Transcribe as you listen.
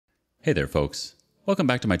Hey there folks, welcome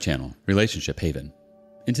back to my channel, Relationship Haven.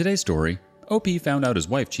 In today's story, OP found out his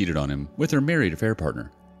wife cheated on him with her married affair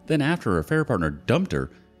partner. Then after her affair partner dumped her,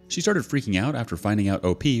 she started freaking out after finding out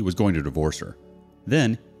OP was going to divorce her.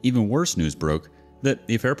 Then, even worse news broke that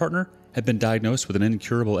the affair partner had been diagnosed with an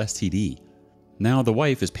incurable STD. Now the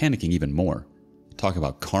wife is panicking even more. Talk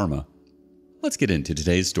about karma. Let's get into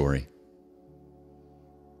today's story.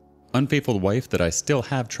 Unfaithful wife that I still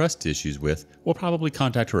have trust issues with will probably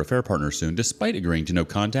contact her affair partner soon despite agreeing to no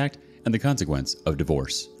contact and the consequence of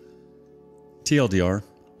divorce. TLDR,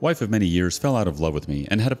 wife of many years fell out of love with me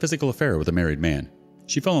and had a physical affair with a married man.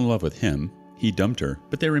 She fell in love with him, he dumped her,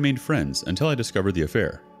 but they remained friends until I discovered the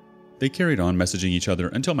affair. They carried on messaging each other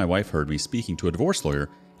until my wife heard me speaking to a divorce lawyer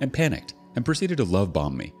and panicked and proceeded to love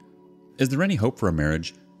bomb me. Is there any hope for a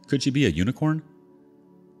marriage? Could she be a unicorn?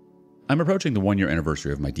 I'm approaching the 1-year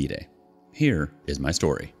anniversary of my D-Day. Here is my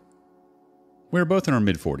story. We are both in our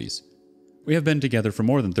mid-40s. We have been together for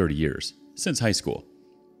more than 30 years, since high school.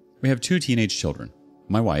 We have 2 teenage children.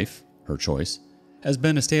 My wife, her choice, has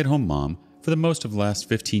been a stay-at-home mom for the most of the last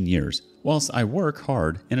 15 years, whilst I work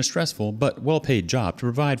hard in a stressful but well-paid job to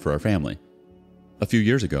provide for our family. A few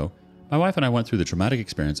years ago, my wife and I went through the traumatic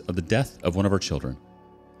experience of the death of one of our children.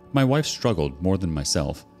 My wife struggled more than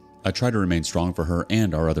myself. I tried to remain strong for her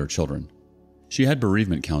and our other children. She had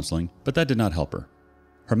bereavement counseling, but that did not help her.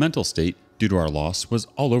 Her mental state, due to our loss, was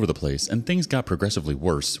all over the place and things got progressively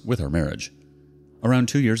worse with our marriage. Around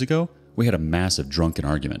 2 years ago, we had a massive drunken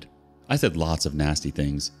argument. I said lots of nasty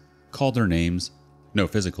things, called her names, no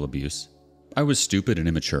physical abuse. I was stupid and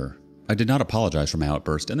immature. I did not apologize for my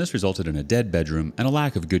outburst, and this resulted in a dead bedroom and a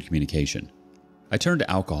lack of good communication. I turned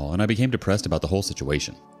to alcohol and I became depressed about the whole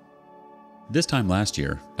situation. This time last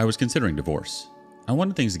year, I was considering divorce. I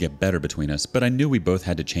wanted things to get better between us, but I knew we both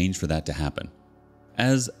had to change for that to happen.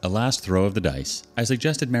 As a last throw of the dice, I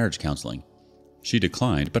suggested marriage counseling. She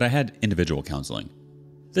declined, but I had individual counseling.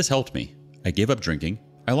 This helped me. I gave up drinking,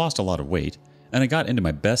 I lost a lot of weight, and I got into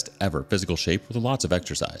my best ever physical shape with lots of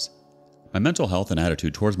exercise. My mental health and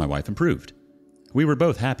attitude towards my wife improved. We were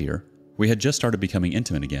both happier, we had just started becoming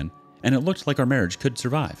intimate again, and it looked like our marriage could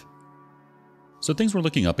survive. So things were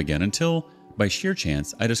looking up again until, by sheer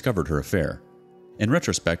chance, I discovered her affair. In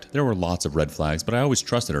retrospect, there were lots of red flags, but I always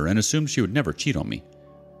trusted her and assumed she would never cheat on me.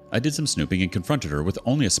 I did some snooping and confronted her with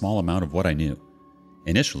only a small amount of what I knew.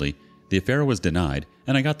 Initially, the affair was denied,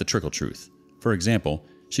 and I got the trickle truth. For example,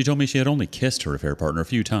 she told me she had only kissed her affair partner a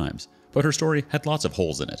few times, but her story had lots of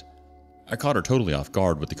holes in it. I caught her totally off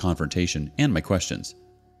guard with the confrontation and my questions.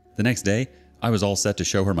 The next day, I was all set to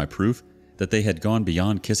show her my proof that they had gone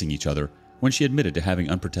beyond kissing each other when she admitted to having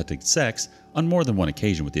unprotected sex on more than one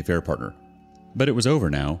occasion with the affair partner. But it was over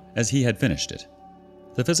now, as he had finished it.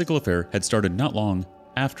 The physical affair had started not long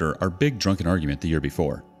after our big drunken argument the year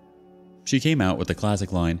before. She came out with the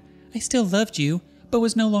classic line, "I still loved you, but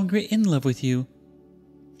was no longer in love with you."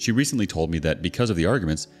 She recently told me that because of the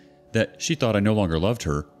arguments, that she thought I no longer loved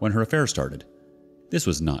her when her affair started. This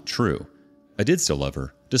was not true. I did still love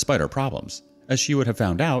her, despite our problems, as she would have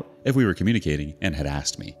found out if we were communicating and had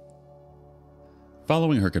asked me.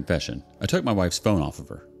 Following her confession, I took my wife's phone off of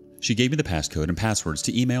her. She gave me the passcode and passwords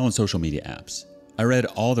to email and social media apps. I read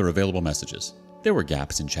all their available messages. There were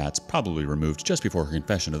gaps in chats probably removed just before her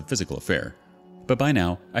confession of the physical affair. But by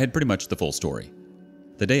now, I had pretty much the full story.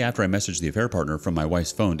 The day after I messaged the affair partner from my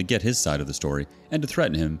wife's phone to get his side of the story and to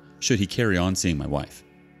threaten him should he carry on seeing my wife.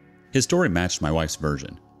 His story matched my wife's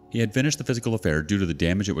version. He had finished the physical affair due to the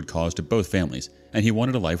damage it would cause to both families, and he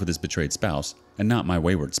wanted a life with his betrayed spouse and not my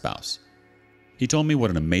wayward spouse. He told me what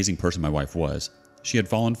an amazing person my wife was. She had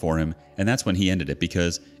fallen for him, and that's when he ended it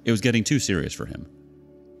because it was getting too serious for him.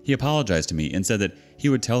 He apologized to me and said that he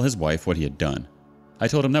would tell his wife what he had done. I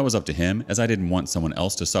told him that was up to him, as I didn't want someone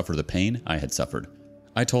else to suffer the pain I had suffered.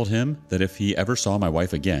 I told him that if he ever saw my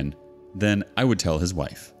wife again, then I would tell his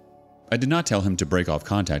wife. I did not tell him to break off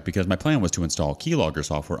contact because my plan was to install keylogger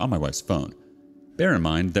software on my wife's phone. Bear in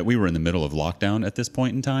mind that we were in the middle of lockdown at this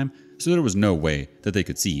point in time, so there was no way that they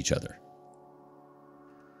could see each other.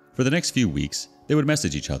 For the next few weeks, they would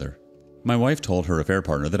message each other. My wife told her affair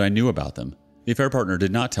partner that I knew about them. The affair partner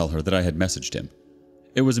did not tell her that I had messaged him.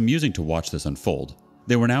 It was amusing to watch this unfold.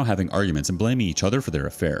 They were now having arguments and blaming each other for their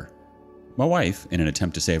affair. My wife, in an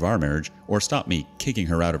attempt to save our marriage or stop me kicking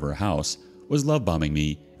her out of her house, was love bombing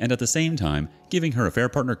me and at the same time giving her affair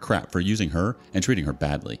partner crap for using her and treating her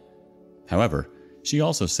badly. However, she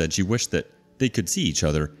also said she wished that they could see each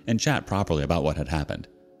other and chat properly about what had happened.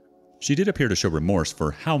 She did appear to show remorse for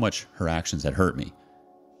how much her actions had hurt me.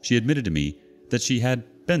 She admitted to me that she had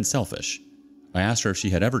been selfish. I asked her if she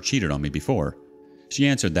had ever cheated on me before. She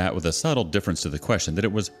answered that with a subtle difference to the question that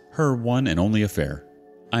it was her one and only affair.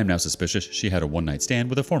 I am now suspicious she had a one-night stand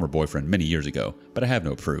with a former boyfriend many years ago, but I have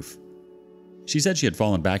no proof. She said she had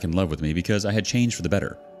fallen back in love with me because I had changed for the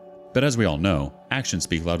better. But as we all know, actions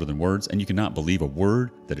speak louder than words, and you cannot believe a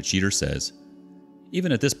word that a cheater says.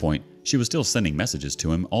 Even at this point, she was still sending messages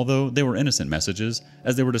to him, although they were innocent messages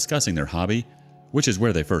as they were discussing their hobby, which is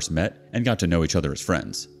where they first met and got to know each other as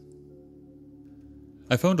friends.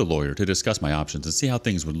 I phoned a lawyer to discuss my options and see how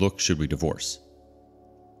things would look should we divorce.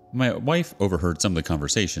 My wife overheard some of the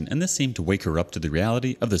conversation, and this seemed to wake her up to the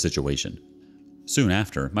reality of the situation. Soon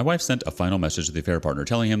after, my wife sent a final message to the affair partner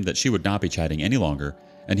telling him that she would not be chatting any longer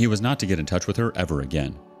and he was not to get in touch with her ever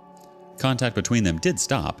again. Contact between them did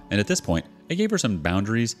stop, and at this point, I gave her some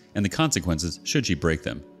boundaries and the consequences should she break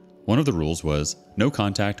them. One of the rules was no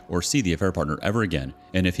contact or see the affair partner ever again,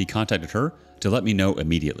 and if he contacted her, to let me know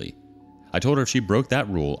immediately. I told her if she broke that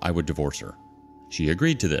rule, I would divorce her. She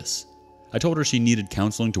agreed to this. I told her she needed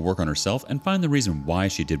counseling to work on herself and find the reason why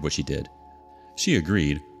she did what she did. She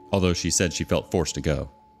agreed, although she said she felt forced to go,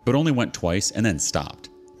 but only went twice and then stopped,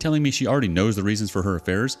 telling me she already knows the reasons for her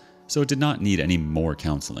affairs, so it did not need any more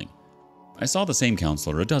counseling. I saw the same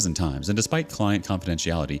counselor a dozen times, and despite client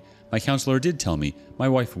confidentiality, my counselor did tell me my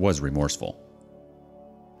wife was remorseful.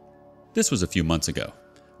 This was a few months ago.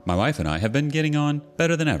 My wife and I have been getting on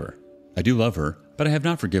better than ever. I do love her, but I have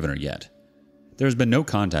not forgiven her yet. There has been no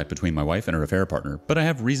contact between my wife and her affair partner, but I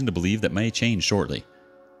have reason to believe that may change shortly.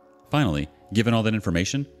 Finally, given all that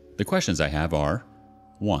information, the questions I have are: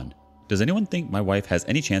 1. Does anyone think my wife has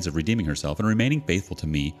any chance of redeeming herself and remaining faithful to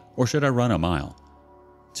me, or should I run a mile?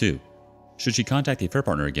 2. Should she contact the affair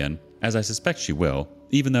partner again, as I suspect she will,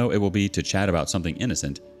 even though it will be to chat about something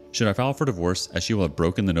innocent, should I file for divorce as she will have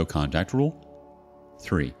broken the no contact rule?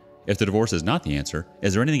 3. If the divorce is not the answer,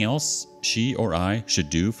 is there anything else she or I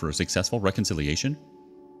should do for a successful reconciliation?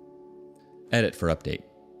 Edit for update.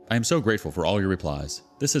 I am so grateful for all your replies.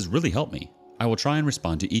 This has really helped me. I will try and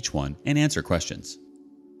respond to each one and answer questions.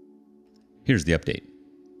 Here's the update.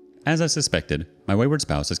 As I suspected, my wayward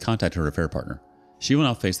spouse has contacted her affair partner. She will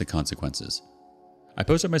now face the consequences. I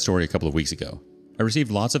posted my story a couple of weeks ago. I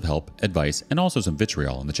received lots of help, advice, and also some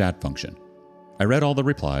vitriol in the chat function. I read all the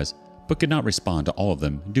replies, but could not respond to all of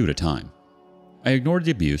them due to time. I ignored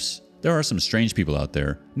the abuse. There are some strange people out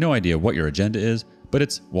there, no idea what your agenda is, but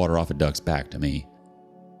it's water off a duck's back to me.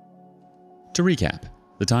 To recap,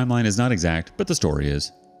 the timeline is not exact, but the story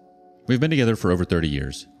is. We've been together for over 30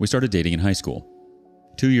 years. We started dating in high school.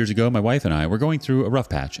 2 years ago, my wife and I were going through a rough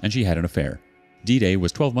patch, and she had an affair. D-Day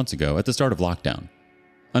was 12 months ago at the start of lockdown.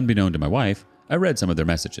 Unbeknown to my wife, I read some of their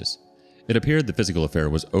messages. It appeared the physical affair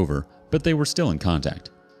was over, but they were still in contact.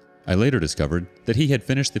 I later discovered that he had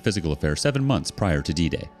finished the physical affair 7 months prior to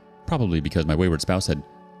D-Day, probably because my wayward spouse had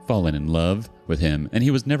fallen in love with him and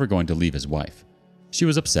he was never going to leave his wife. She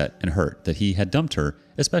was upset and hurt that he had dumped her,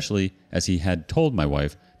 especially as he had told my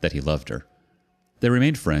wife that he loved her. They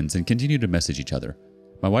remained friends and continued to message each other.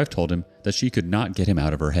 My wife told him that she could not get him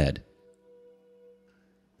out of her head.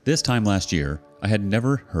 This time last year, I had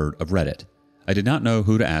never heard of Reddit. I did not know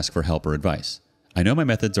who to ask for help or advice. I know my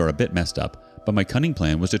methods are a bit messed up, but my cunning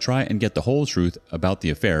plan was to try and get the whole truth about the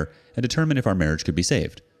affair and determine if our marriage could be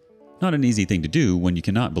saved. Not an easy thing to do when you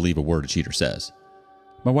cannot believe a word a cheater says.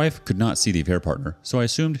 My wife could not see the affair partner, so I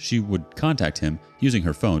assumed she would contact him using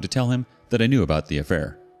her phone to tell him that I knew about the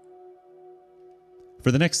affair.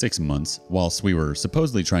 For the next 6 months, whilst we were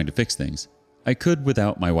supposedly trying to fix things, I could,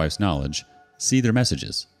 without my wife's knowledge, see their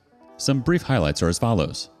messages. Some brief highlights are as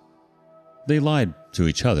follows. They lied to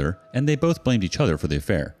each other, and they both blamed each other for the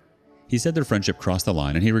affair. He said their friendship crossed the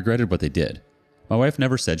line and he regretted what they did. My wife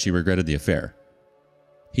never said she regretted the affair.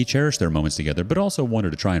 He cherished their moments together, but also wanted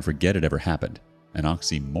to try and forget it ever happened. An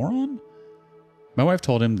oxymoron? My wife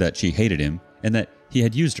told him that she hated him and that he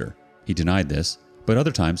had used her. He denied this, but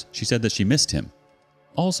other times she said that she missed him.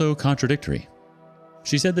 Also contradictory.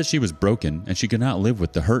 She said that she was broken and she could not live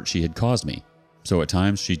with the hurt she had caused me, so at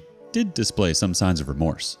times she did display some signs of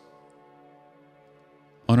remorse.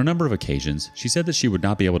 On a number of occasions, she said that she would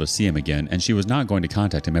not be able to see him again and she was not going to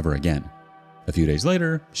contact him ever again. A few days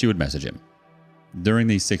later, she would message him. During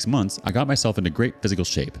these 6 months, I got myself into great physical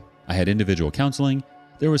shape. I had individual counseling.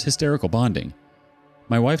 There was hysterical bonding.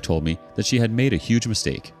 My wife told me that she had made a huge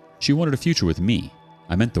mistake. She wanted a future with me.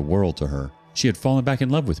 I meant the world to her. She had fallen back in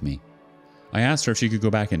love with me. I asked her if she could go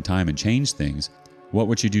back in time and change things. What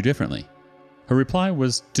would she do differently? Her reply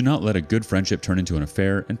was to not let a good friendship turn into an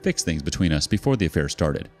affair and fix things between us before the affair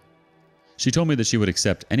started. She told me that she would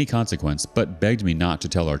accept any consequence, but begged me not to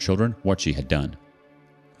tell our children what she had done.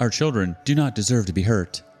 Our children do not deserve to be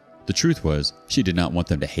hurt. The truth was, she did not want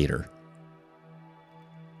them to hate her.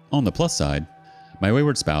 On the plus side, my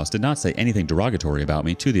wayward spouse did not say anything derogatory about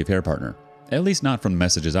me to the affair partner. At least not from the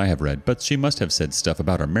messages I have read, but she must have said stuff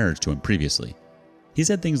about our marriage to him previously. He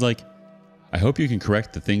said things like, "I hope you can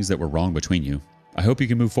correct the things that were wrong between you. I hope you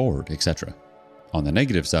can move forward," etc. On the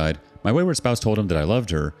negative side, my wayward spouse told him that I loved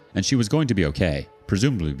her and she was going to be okay,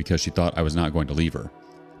 presumably because she thought I was not going to leave her.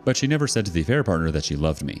 But she never said to the affair partner that she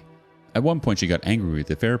loved me. At one point she got angry with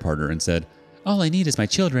the affair partner and said, "All I need is my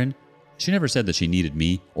children." She never said that she needed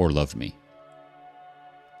me or loved me.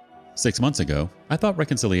 6 months ago, I thought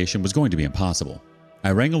reconciliation was going to be impossible.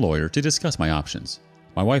 I rang a lawyer to discuss my options.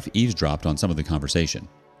 My wife eavesdropped on some of the conversation.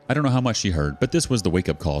 I don't know how much she heard, but this was the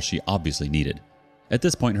wake-up call she obviously needed. At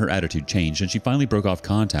this point, her attitude changed and she finally broke off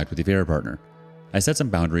contact with the affair partner. I set some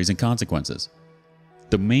boundaries and consequences.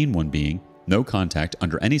 The main one being, no contact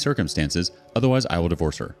under any circumstances, otherwise I will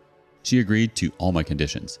divorce her. She agreed to all my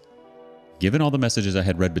conditions. Given all the messages I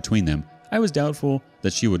had read between them, I was doubtful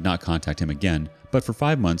that she would not contact him again, but for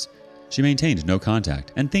 5 months, she maintained no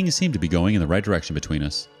contact, and things seemed to be going in the right direction between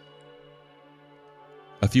us.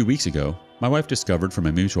 A few weeks ago, my wife discovered from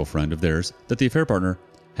a mutual friend of theirs that the affair partner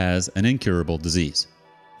has an incurable disease.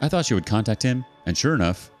 I thought she would contact him, and sure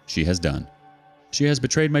enough, she has done. She has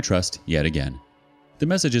betrayed my trust yet again. The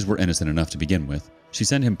messages were innocent enough to begin with. She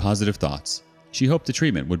sent him positive thoughts. She hoped the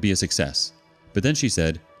treatment would be a success. But then she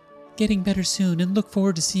said, "Getting better soon and look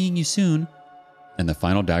forward to seeing you soon." And the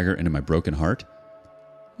final dagger into my broken heart?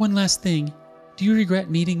 "One last thing. Do you regret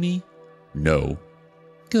meeting me?" "No."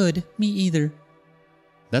 "Good. Me either."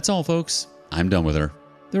 That's all, folks. I'm done with her.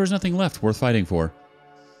 There is nothing left worth fighting for.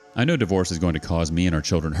 I know divorce is going to cause me and our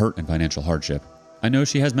children hurt and financial hardship. I know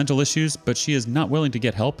she has mental issues, but she is not willing to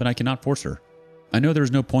get help and I cannot force her. I know there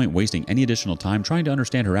is no point wasting any additional time trying to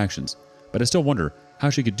understand her actions, but I still wonder how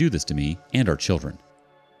she could do this to me and our children.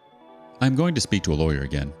 I'm going to speak to a lawyer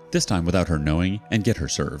again, this time without her knowing, and get her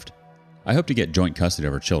served. I hope to get joint custody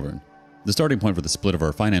of our children. The starting point for the split of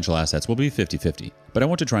our financial assets will be 50-50, but I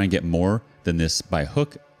want to try and get more than this by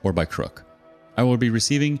hook or by crook. I will be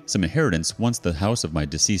receiving some inheritance once the house of my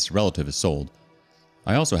deceased relative is sold.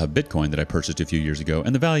 I also have Bitcoin that I purchased a few years ago,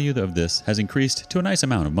 and the value of this has increased to a nice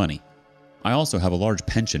amount of money. I also have a large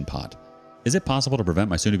pension pot. Is it possible to prevent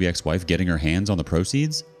my soon-to-be ex-wife getting her hands on the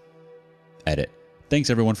proceeds? Edit. Thanks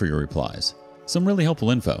everyone for your replies. Some really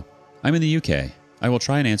helpful info. I'm in the UK. I will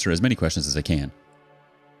try and answer as many questions as I can.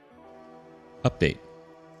 Update.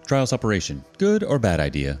 Trial separation. Good or bad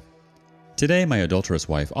idea? Today, my adulterous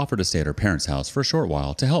wife offered to stay at her parents' house for a short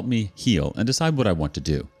while to help me heal and decide what I want to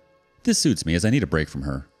do. This suits me as I need a break from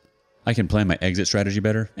her. I can plan my exit strategy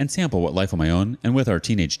better and sample what life on my own and with our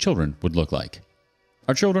teenage children would look like.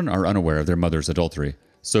 Our children are unaware of their mother's adultery,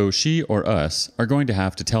 so she or us are going to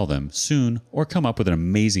have to tell them soon or come up with an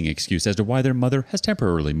amazing excuse as to why their mother has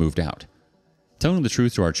temporarily moved out. Telling the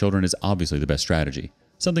truth to our children is obviously the best strategy,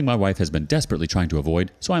 something my wife has been desperately trying to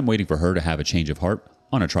avoid, so I'm waiting for her to have a change of heart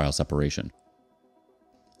on a trial separation.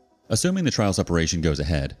 Assuming the trial separation goes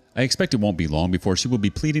ahead, I expect it won't be long before she will be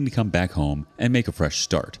pleading to come back home and make a fresh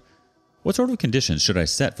start. What sort of conditions should I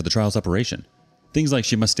set for the trial separation? Things like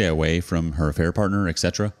she must stay away from her affair partner,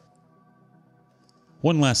 etc.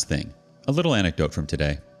 One last thing, a little anecdote from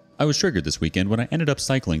today. I was triggered this weekend when I ended up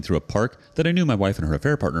cycling through a park that I knew my wife and her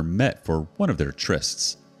affair partner met for one of their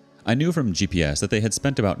trysts. I knew from GPS that they had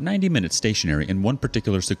spent about 90 minutes stationary in one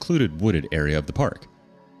particular secluded wooded area of the park.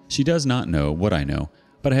 She does not know what I know,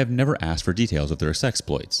 but I have never asked for details of their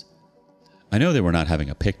sexploits. I know they were not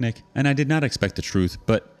having a picnic, and I did not expect the truth,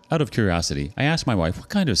 but out of curiosity, I asked my wife what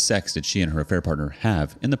kind of sex did she and her affair partner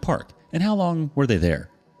have in the park, and how long were they there?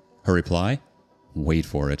 Her reply? Wait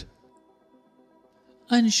for it.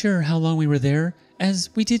 "Unsure how long we were there, as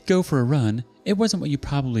we did go for a run. It wasn't what you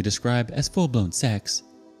probably describe as full-blown sex."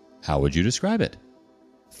 How would you describe it?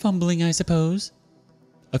 "Fumbling, I suppose."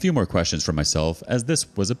 A few more questions from myself, as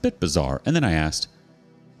this was a bit bizarre, and then I asked,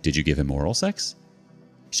 "Did you give him oral sex?"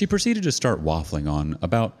 She proceeded to start waffling on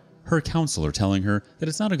about her counselor telling her that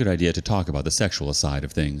it's not a good idea to talk about the sexual side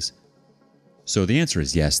of things. So the answer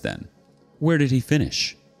is yes then. Where did he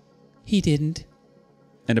finish? He didn't.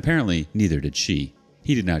 And apparently neither did she.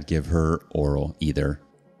 He did not give her oral either.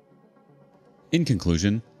 In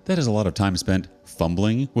conclusion, that is a lot of time spent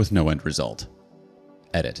fumbling with no end result.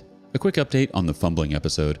 Edit. A quick update on the fumbling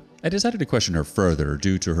episode. I decided to question her further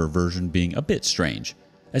due to her version being a bit strange.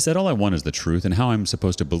 I said all I want is the truth and how I'm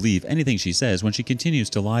supposed to believe anything she says when she continues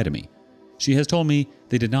to lie to me. She has told me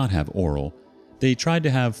they did not have oral. They tried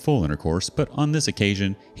to have full intercourse, but on this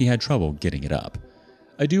occasion, he had trouble getting it up.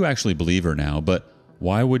 I do actually believe her now, but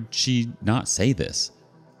why would she not say this?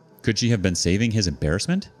 Could she have been saving his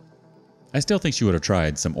embarrassment? I still think she would have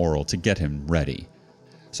tried some oral to get him ready.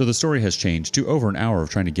 so the story has changed to over an hour of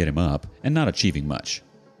trying to get him up and not achieving much.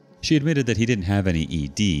 She admitted that he didn't have any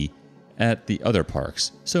ED at the other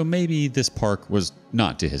parks, so maybe this park was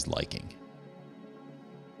not to his liking.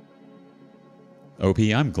 OP,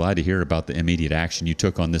 I'm glad to hear about the immediate action you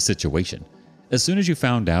took on this situation. As soon as you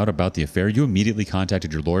found out about the affair, you immediately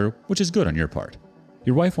contacted your lawyer, which is good on your part.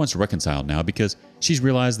 Your wife wants to reconcile now because she's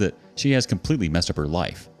realized that she has completely messed up her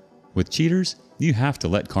life. With cheaters, you have to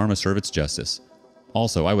let karma serve its justice.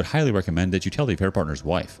 Also, I would highly recommend that you tell the affair partner's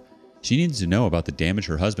wife. She needs to know about the damage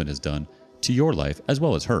her husband has done to your life as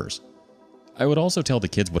well as hers. I would also tell the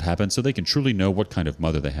kids what happened so they can truly know what kind of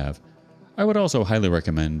mother they have. I would also highly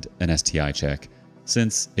recommend an STI check,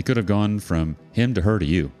 since it could have gone from him to her to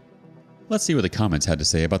you. Let's see what the comments had to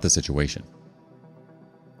say about the situation.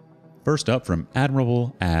 First up from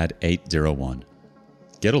Admirable Ad 801.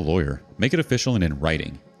 Get a lawyer. Make it official and in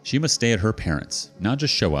writing. She must stay at her parents', not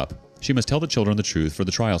just show up. She must tell the children the truth for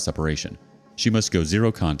the trial separation. She must go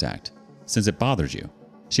zero contact, since it bothers you.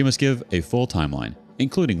 She must give a full timeline,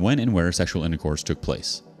 including when and where sexual intercourse took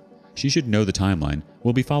place. She should know the timeline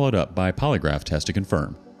will be followed up by a polygraph test to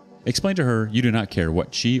confirm. Explain to her you do not care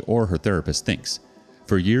what she or her therapist thinks.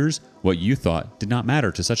 For years, what you thought did not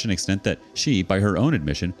matter to such an extent that she, by her own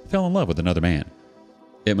admission, fell in love with another man.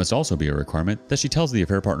 It must also be a requirement that she tells the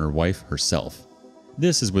affair partner wife herself.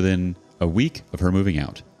 This is within a week of her moving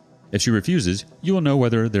out. If she refuses, you will know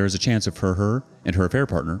whether there is a chance of her and her affair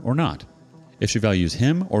partner or not. If she values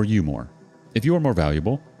him or you more. If you are more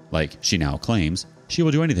valuable, like she now claims, she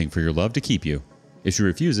will do anything for your love to keep you. If she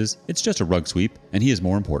refuses, it's just a rug sweep and he is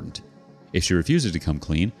more important. If she refuses to come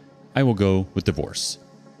clean, I will go with divorce.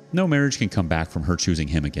 No marriage can come back from her choosing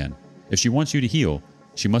him again. If she wants you to heal,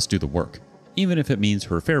 she must do the work, even if it means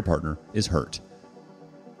her affair partner is hurt.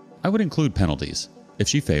 I would include penalties. If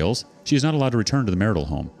she fails, she is not allowed to return to the marital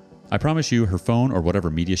home. I promise you her phone or whatever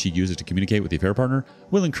media she uses to communicate with the affair partner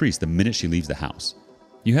will increase the minute she leaves the house.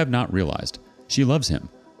 You have not realized. She loves him.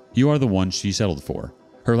 You are the one she settled for.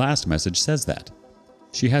 Her last message says that.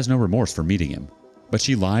 She has no remorse for meeting him, but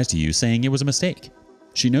she lies to you saying it was a mistake.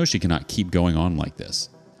 She knows she cannot keep going on like this,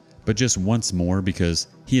 but just once more because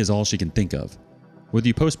he is all she can think of. Whether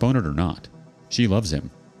you postpone it or not, she loves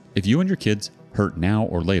him. If you and your kids hurt now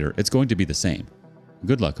or later, it's going to be the same.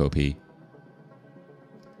 Good luck, OP.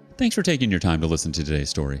 Thanks for taking your time to listen to today's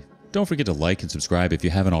story. Don't forget to like and subscribe if you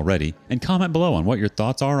haven't already, and comment below on what your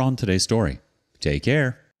thoughts are on today's story. Take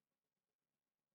care.